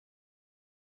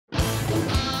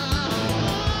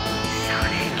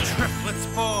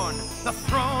born, the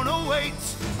throne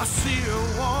awaits. A seer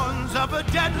warns of a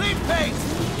deadly fate.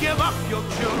 Give up your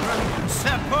children,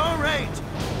 separate.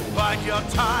 Bide your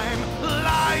time,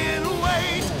 lie in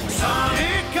wait.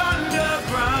 Sonic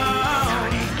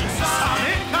Underground,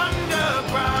 Sonic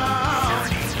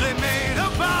Underground. They made a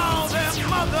vow their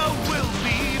mother will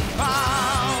be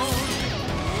found.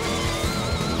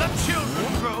 The children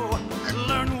grow,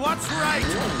 learn what's right.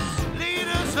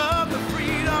 Leaders of the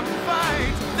freedom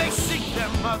fight. They seek their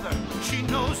mother, she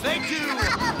knows they do.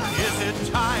 Is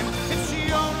it time if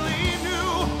she only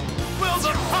knew? Will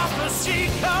the prophecy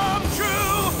come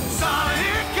true?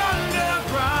 Sonic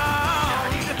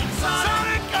Underground,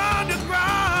 Sonic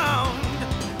Underground.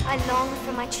 I long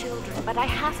for my children, but I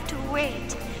have to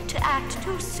wait. To act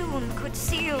too soon could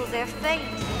seal their fate.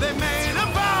 They made a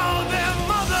vow their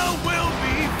mother will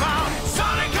be found.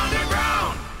 Sonic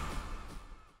Underground!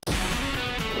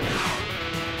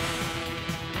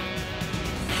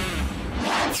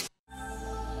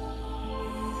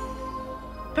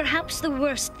 Perhaps the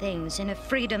worst things in a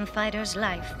freedom fighter's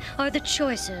life are the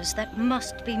choices that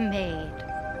must be made.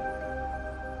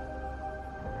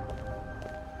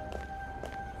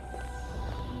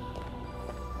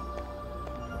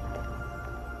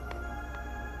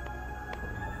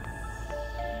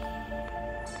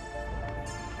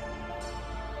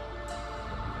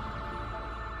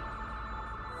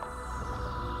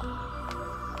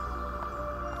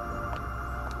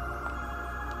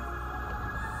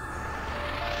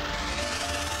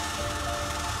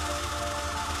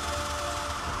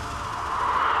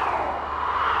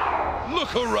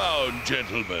 Look around,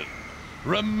 gentlemen.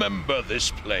 Remember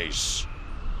this place.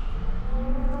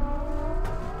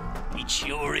 It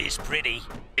sure is pretty.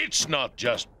 It's not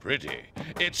just pretty.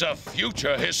 It's a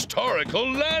future historical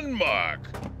landmark.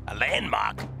 A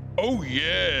landmark? Oh,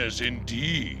 yes,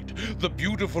 indeed. The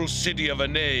beautiful city of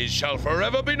Anais shall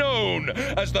forever be known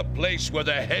as the place where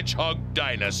the Hedgehog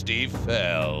dynasty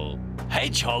fell.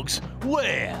 Hedgehogs?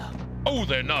 Where? Oh,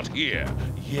 they're not here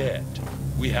yet.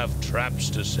 We have traps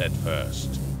to set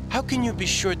first. How can you be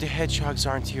sure the hedgehogs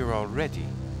aren't here already?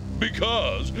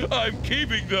 Because I'm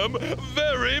keeping them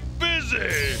very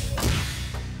busy.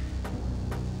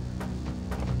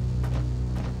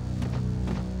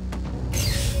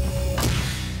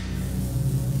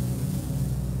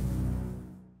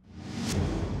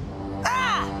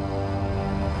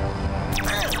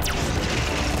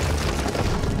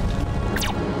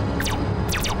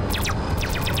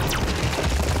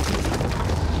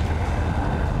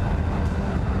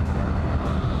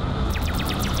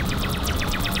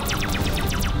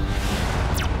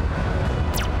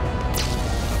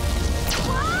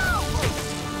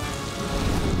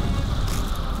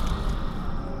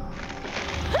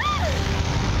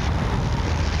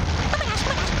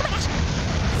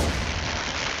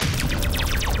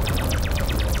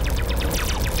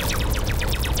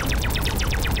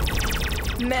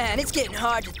 Man, it's getting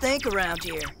hard to think around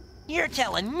here. You're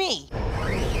telling me.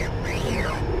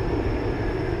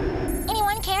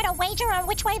 Anyone care to wager on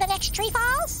which way the next tree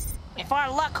falls? If our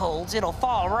luck holds, it'll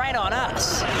fall right on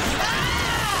us.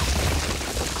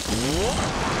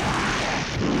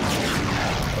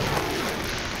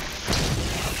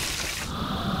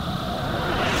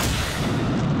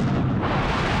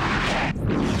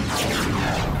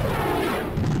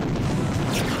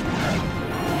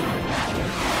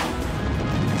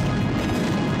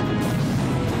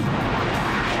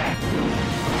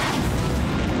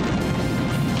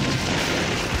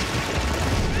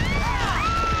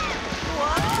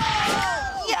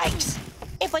 Yikes!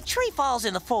 If a tree falls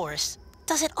in the forest,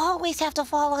 does it always have to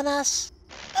fall on us?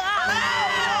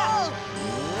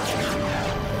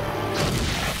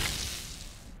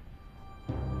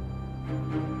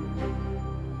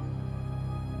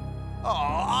 Oh,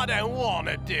 I don't want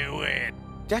to do it.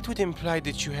 That would imply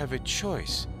that you have a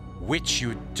choice, which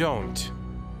you don't.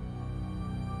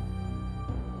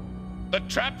 The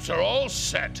traps are all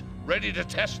set. Ready to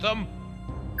test them?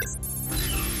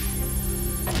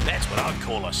 That's what I'd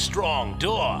call a strong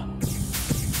door.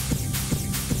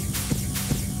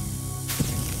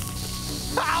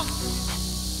 Ow!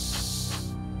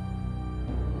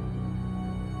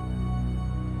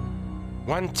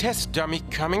 One test dummy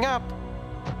coming up.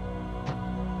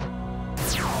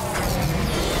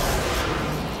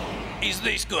 Is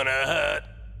this gonna hurt?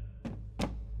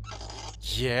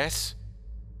 Yes.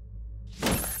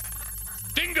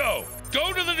 Dingo,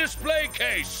 go to the display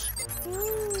case.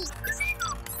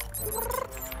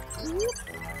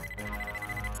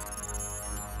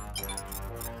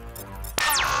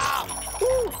 Ow!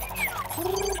 Oh!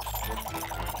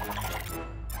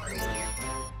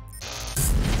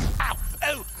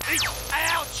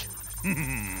 Ouch!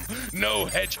 No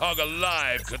hedgehog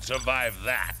alive could survive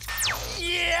that.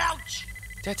 Ouch!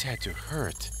 That had to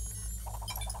hurt.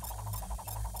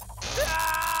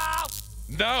 Ow!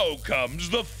 Now comes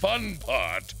the fun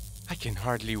part. I can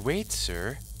hardly wait,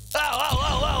 sir. Oh, oh,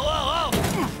 oh, oh,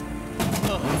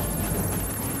 oh, oh!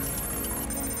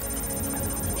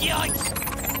 Yikes!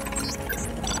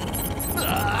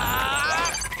 Ah!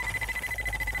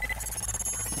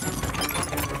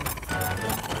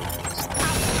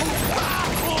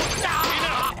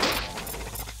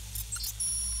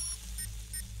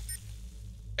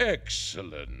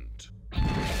 Excellent.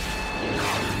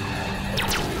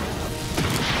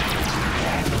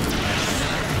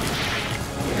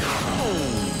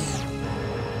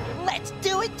 Let's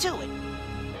do it to it.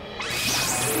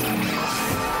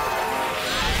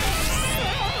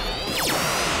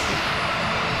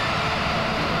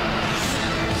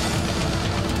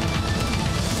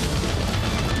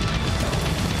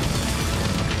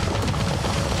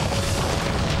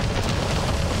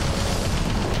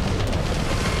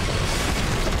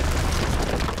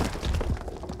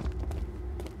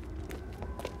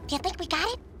 Do you think we got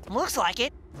it? Looks like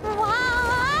it. Whoa!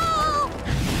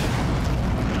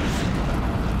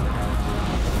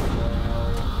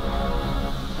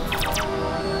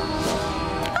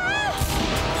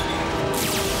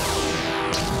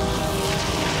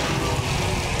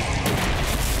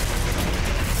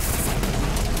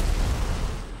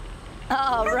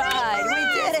 All right, we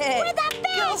did it. We're the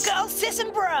Go, best! go, sis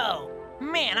and bro!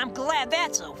 Man, I'm glad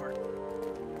that's over.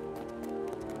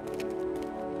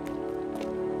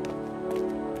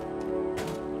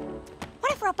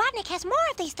 What if Robotnik has more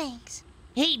of these things?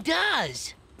 He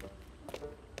does!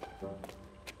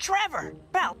 Trevor,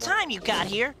 about time you got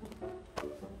here.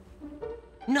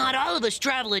 Not all of us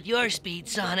travel at your speed,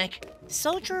 Sonic.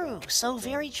 So true, so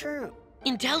very true.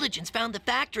 Intelligence found the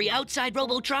factory outside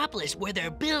Robotropolis where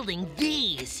they're building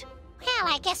these. Well,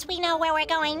 I guess we know where we're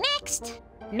going next.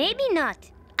 Maybe not.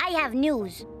 I have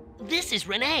news. This is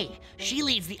Renee. She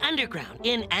leads the underground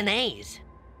in Anais.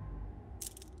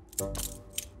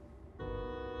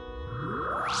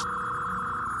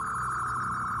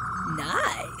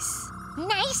 Nice.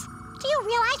 Nice. Do you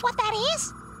realize what that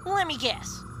is? Let me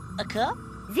guess. A cup?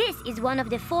 This is one of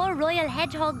the 4 royal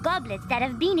hedgehog goblets that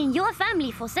have been in your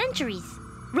family for centuries.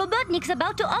 Robotnik's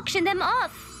about to auction them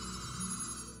off.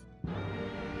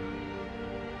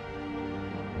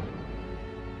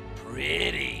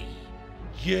 Pretty.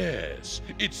 Yes,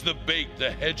 it's the bait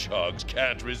the hedgehogs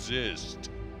can't resist.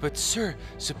 But, sir,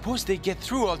 suppose they get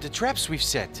through all the traps we've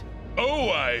set. Oh,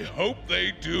 I hope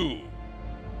they do.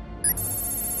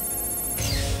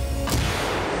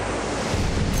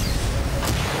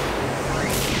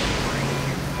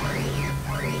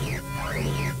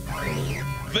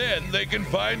 Then they can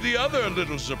find the other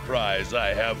little surprise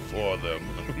I have for them.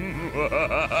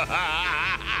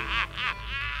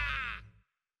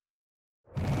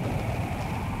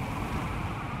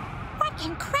 What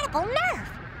incredible nerve!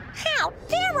 How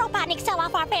dare Robotnik sell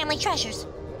off our family treasures?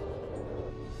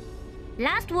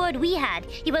 Last word we had,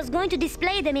 he was going to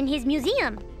display them in his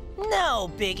museum. No,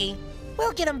 Biggie.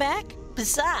 We'll get him back.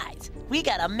 Besides, we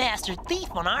got a master thief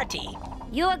on our team.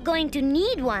 You're going to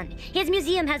need one. His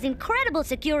museum has incredible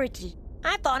security.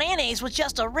 I thought Annie's was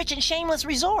just a rich and shameless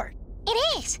resort.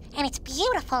 It is, and it's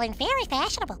beautiful and very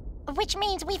fashionable. Which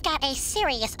means we've got a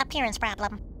serious appearance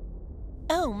problem.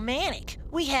 Oh, Manic,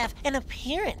 we have an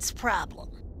appearance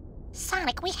problem.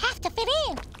 Sonic, we have to fit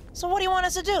in. So what do you want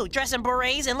us to do? Dress in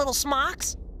berets and little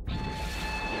smocks?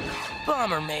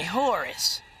 Bummer me,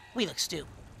 Horace. We look stupid.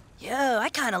 Yo, I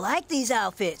kind of like these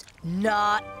outfits.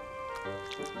 Not.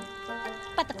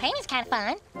 But the painting's kind of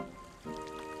fun.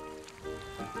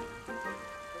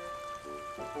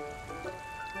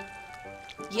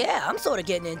 Yeah, I'm sort of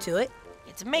getting into it.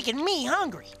 It's making me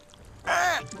hungry.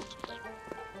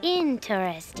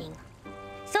 Interesting.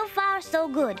 So far, so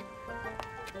good.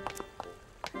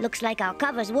 Looks like our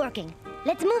cover's working.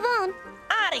 Let's move on.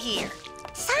 Out of here.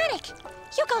 Sonic,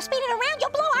 you go speeding around,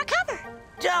 you'll blow our cover.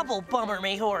 Double bummer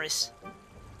me, Horace.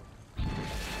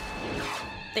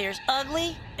 There's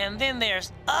ugly, and then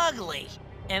there's ugly,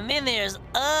 and then there's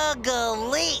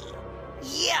ugly.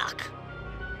 Yuck.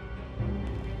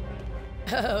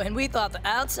 Oh, and we thought the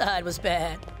outside was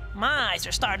bad. My eyes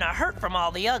are starting to hurt from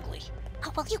all the ugly.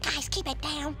 Oh, will you guys keep it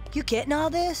down? You getting all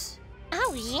this?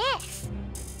 Oh, yes.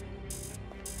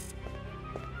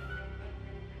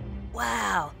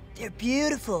 Wow, they're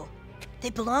beautiful.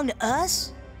 They belong to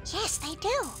us? Yes, they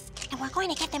do. And we're going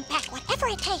to get them back, whatever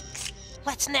it takes.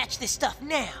 Let's snatch this stuff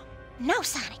now. No,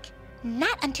 Sonic.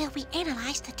 Not until we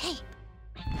analyze the tape.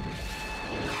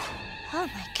 Oh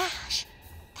my gosh.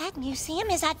 That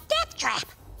museum is a death trap.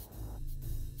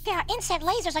 There are inset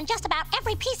lasers on just about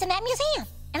every piece in that museum.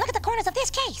 And look at the corners of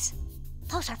this case.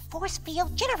 Those are force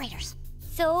field generators.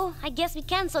 So, I guess we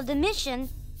canceled the mission.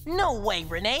 No way,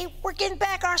 Renee. We're getting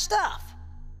back our stuff.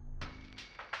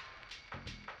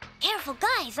 Careful,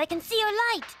 guys. I can see your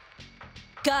light.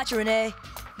 Gotcha, Renee.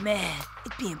 Man,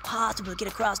 it'd be impossible to get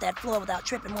across that floor without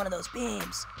tripping one of those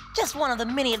beams. Just one of the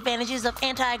many advantages of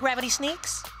anti-gravity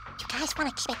sneaks. You guys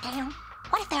want to keep it down?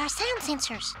 What if there are sound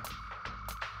sensors?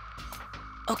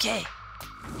 Okay.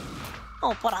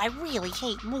 Oh, but I really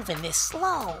hate moving this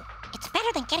slow. It's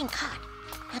better than getting caught.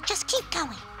 Now just keep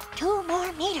going. 2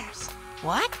 more meters.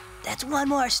 What? That's 1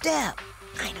 more step.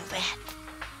 I knew that.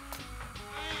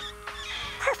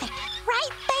 Perfect. Right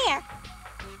there.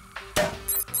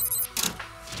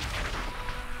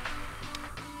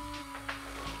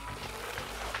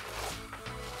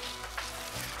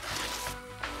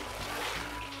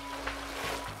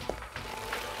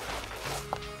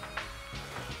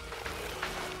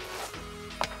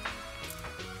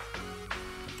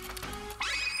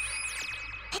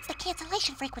 That's the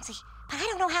cancellation frequency, but I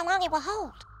don't know how long it will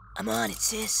hold. I'm on it,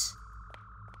 sis.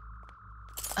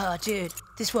 Oh, dude,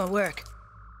 this won't work.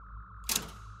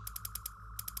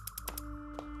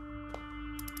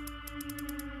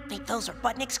 Think those are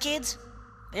Robotnik's kids?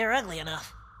 They're ugly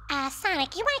enough.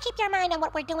 Sonic, you want to keep your mind on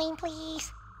what we're doing,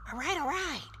 please? All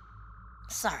right.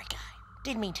 Sorry, guy.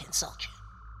 Didn't mean to insult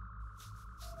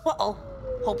you. Uh-oh.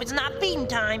 Hope it's not feeding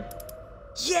time.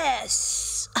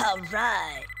 Yes! All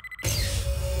right.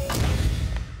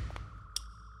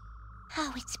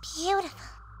 Oh, it's beautiful.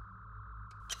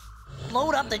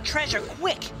 Load up the treasure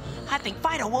quick. I think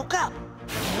Fido woke up.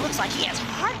 It looks like he has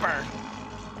heartburn.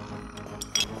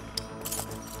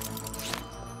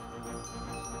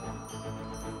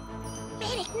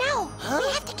 Manic, no! Huh?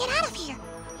 We have to get out of here.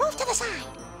 Move to the side.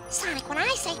 Sonic, when I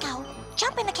say go,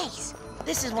 jump in the case.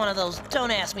 This is one of those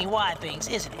don't ask me why things,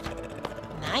 isn't it?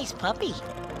 Nice puppy.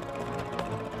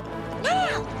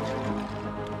 Now!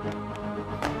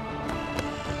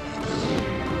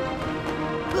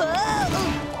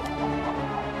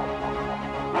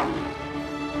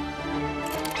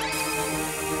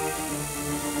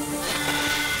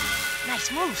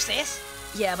 Nice move, sis.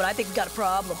 Yeah, but I think we got a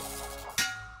problem.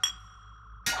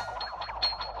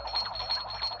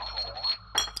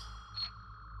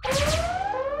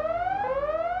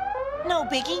 No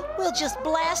biggie, we'll just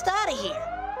blast out of here.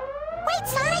 Wait,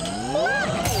 Sonic! Look!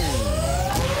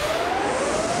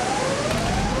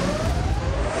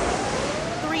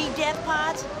 3 death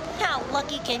pods? How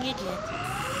lucky can you get?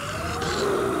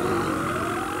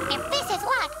 If this is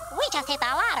luck, we just hit the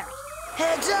lottery.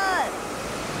 Heads up!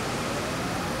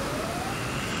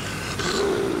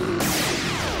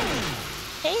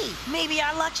 Hey, maybe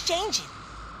our luck's changing.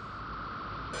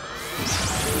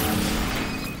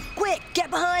 Quick, get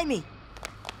behind me!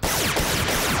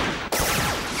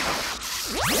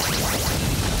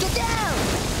 Get down!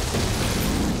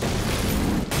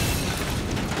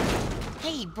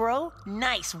 Hey, bro,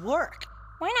 nice work.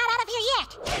 We're not out of here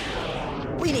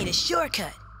yet. We need a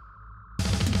shortcut.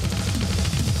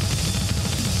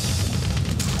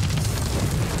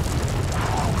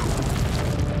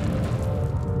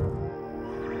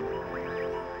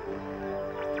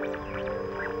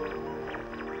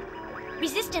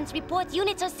 Resistance reports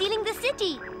units are sealing the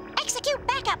city. Execute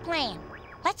backup plan.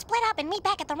 Let's split up and meet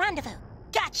back at the rendezvous.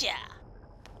 Gotcha!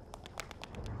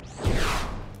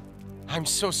 I'm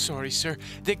so sorry, sir.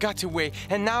 They got away,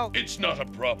 and now... It's not a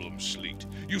problem, Sleet.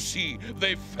 You see,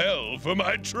 they fell for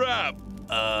my trap.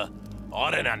 I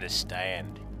don't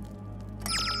understand.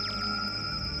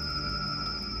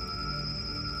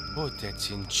 Oh, that's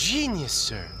ingenious,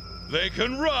 sir. They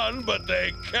can run, but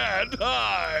they can't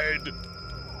hide.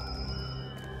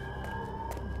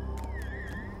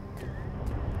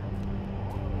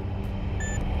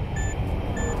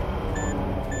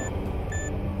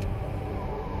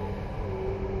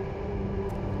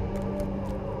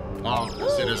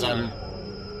 Citizen.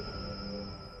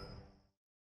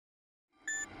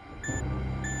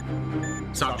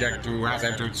 Subject 2 has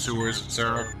entered sewers,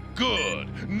 sir. Good.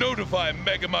 Notify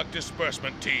Megamuck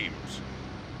disbursement teams.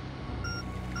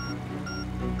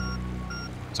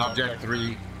 Subject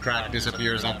 3, track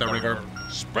disappears at the river.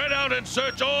 Spread out and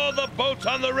search all the boats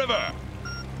on the river.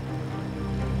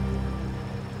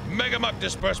 Megamuck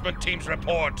disbursement teams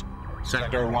report.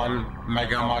 Sector 1,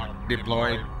 Megamuck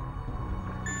deployed.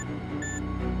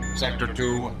 Sector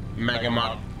 2,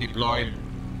 Megamuck deployed.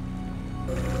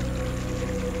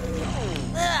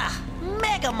 Ah,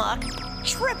 Megamuck!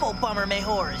 Triple bummer,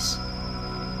 Mayhoris.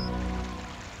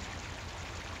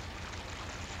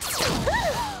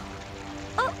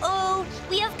 Uh-oh!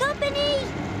 We have company!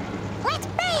 Let's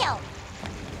bail!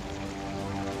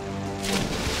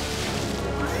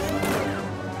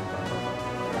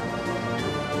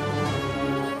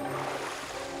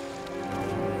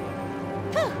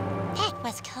 Whew, that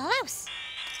was close.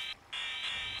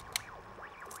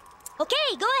 Okay,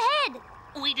 go ahead!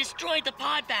 We destroyed the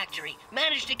pod factory.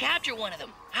 Managed to capture one of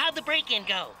them. How'd the break-in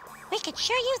go? We could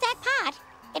sure use that pod.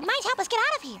 It might help us get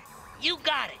out of here. You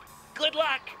got it. Good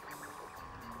luck.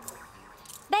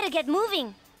 Better get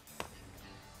moving.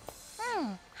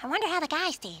 I wonder how the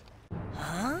guys did.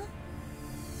 Huh?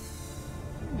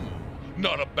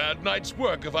 Not a bad night's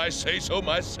work, if I say so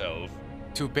myself.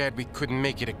 Too bad we couldn't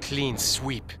make it a clean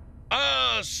sweep.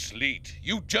 Ah, Sleet,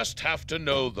 you just have to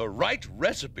know the right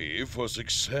recipe for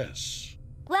success.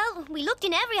 Well, we looked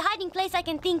in every hiding place I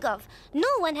can think of. No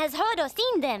one has heard or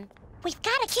seen them. We've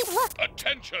got to keep looking.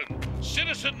 Attention,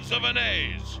 citizens of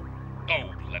Anais.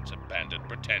 Oh, let's abandon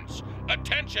pretense.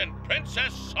 Attention,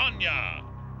 Princess Sonia.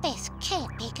 This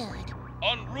can't be good.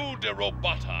 En Rue de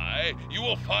Roboti, you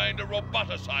will find a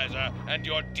roboticizer and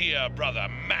your dear brother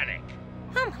Manic.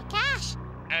 Oh my gosh.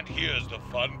 And here's the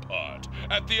fun part.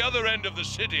 At the other end of the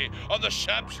city, on the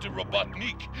Champs de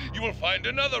Robotnik, you will find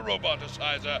another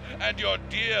roboticizer and your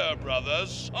dear brother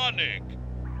Sonic.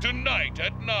 Tonight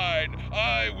at 9,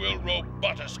 I will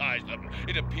roboticize them.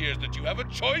 It appears that you have a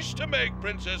choice to make,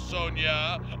 Princess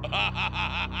Sonia.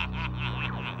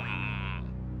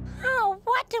 Oh,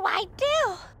 what do I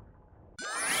do?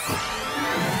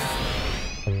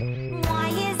 Why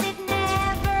is it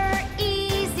never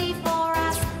easy for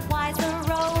us? Why's the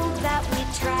road that we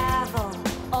travel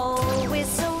always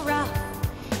so rough?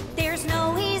 There's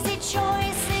no easy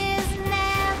choices,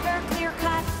 never clear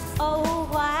cut. Oh,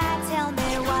 why, tell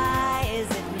me, why is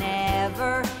it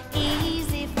never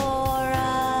easy for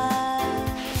us?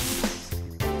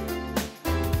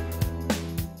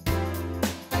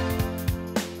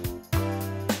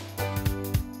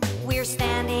 We're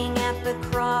standing at the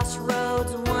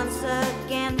crossroads once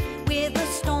again, with a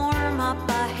storm up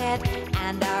ahead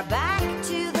and our back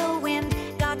to the wind.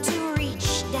 Got to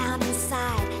reach down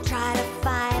inside, try to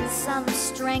find some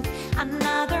strength.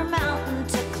 Another mountain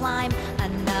to climb,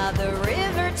 another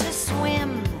river to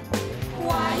swim.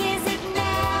 Why is it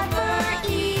never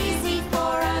easy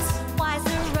for us? Why's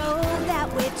the road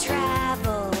that we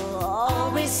travel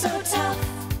always so tough?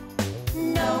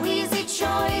 No easy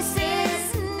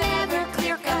choices, never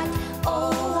clear cut.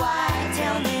 Oh, why,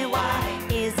 tell me why,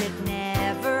 is it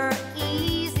never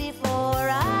easy for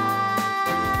us?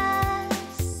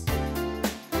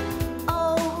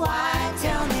 Oh, why,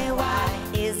 tell me why,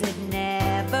 is it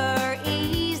never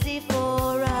easy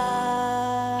for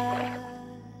us?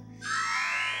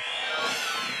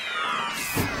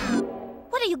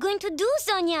 What are you going to do,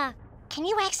 Sonia? Can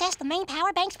you access the main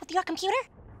power banks with your computer?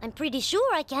 I'm pretty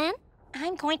sure I can.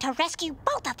 I'm going to rescue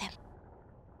both of them.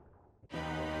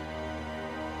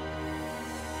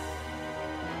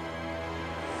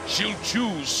 She'll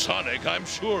choose Sonic, I'm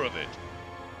sure of it.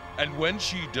 And when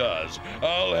she does,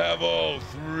 I'll have all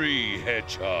 3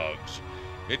 hedgehogs.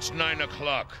 It's 9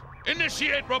 o'clock.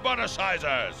 Initiate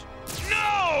roboticizers!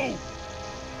 No!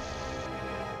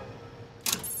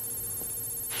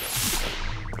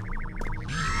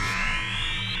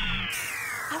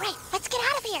 All right, let's get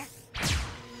out of here.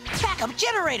 Backup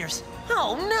generators!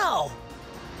 Oh no!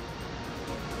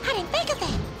 I didn't think of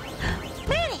that.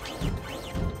 Manic!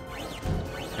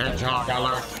 Hedgehog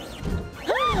alert.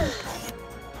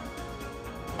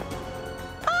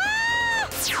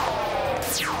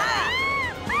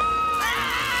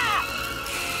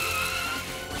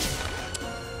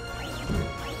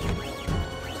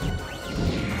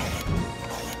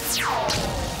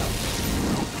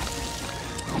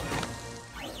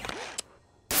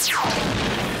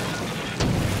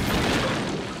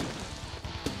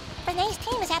 Renee's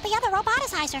team is at the other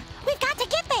roboticizer. We've got to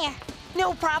get there.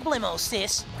 No problemo,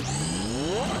 sis.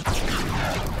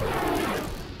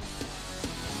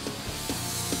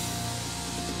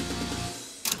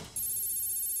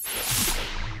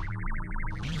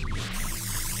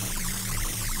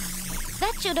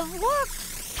 That should have worked.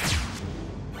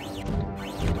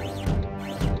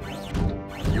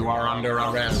 You are under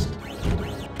arrest.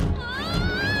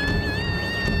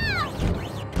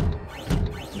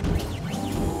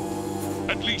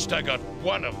 At least I got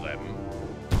one of them.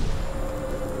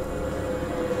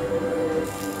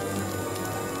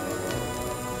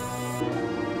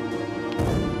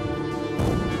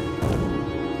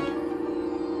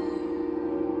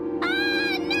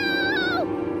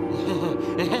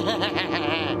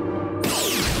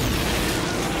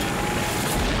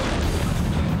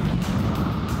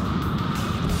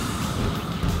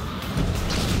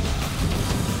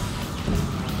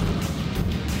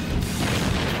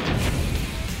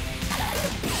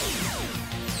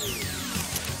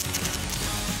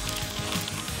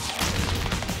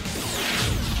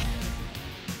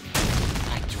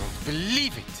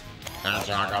 believe it.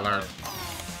 Hedgehog alert.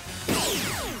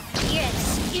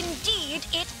 Yes, indeed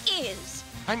it is.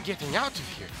 I'm getting out of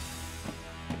here.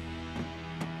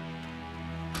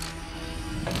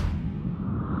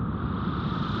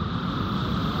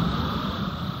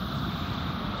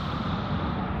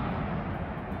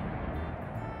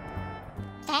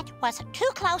 That was too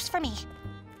close for me.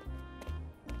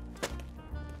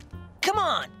 Come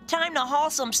on, time to haul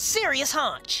some serious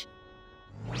haunch.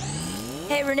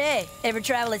 Hey, Renee, ever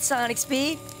travel at sonic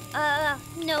speed?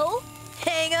 No.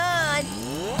 Hang on!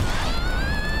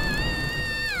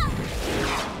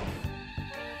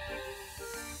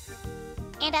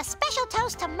 And a special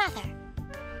toast to Mother.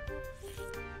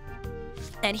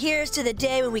 And here's to the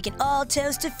day when we can all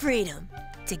toast to freedom,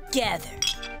 together.